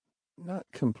Not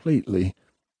completely."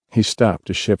 He stopped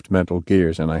to shift mental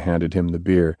gears, and I handed him the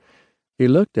beer. He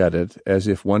looked at it as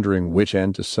if wondering which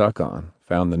end to suck on,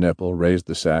 found the nipple, raised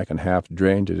the sack, and half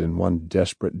drained it in one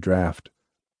desperate draught.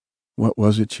 "What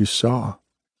was it you saw?"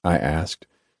 I asked.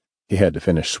 He had to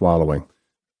finish swallowing.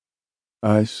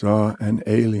 "I saw an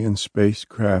alien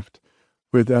spacecraft.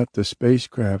 Without the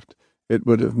spacecraft, it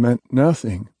would have meant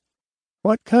nothing."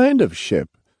 "What kind of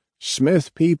ship?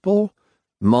 Smith people?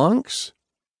 Monks?"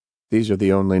 "These are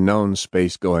the only known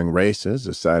space-going races,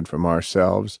 aside from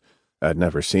ourselves. I'd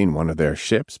never seen one of their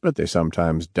ships, but they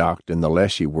sometimes docked in the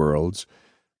Leshy worlds."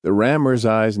 The rammer's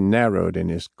eyes narrowed in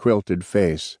his quilted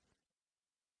face.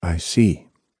 "I see.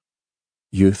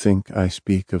 You think I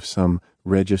speak of some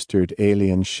registered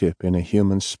alien ship in a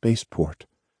human spaceport?"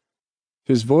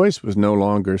 His voice was no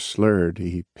longer slurred.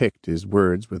 He picked his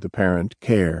words with apparent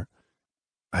care.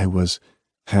 "I was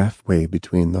halfway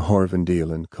between the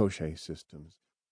Horvendil and Cochet systems.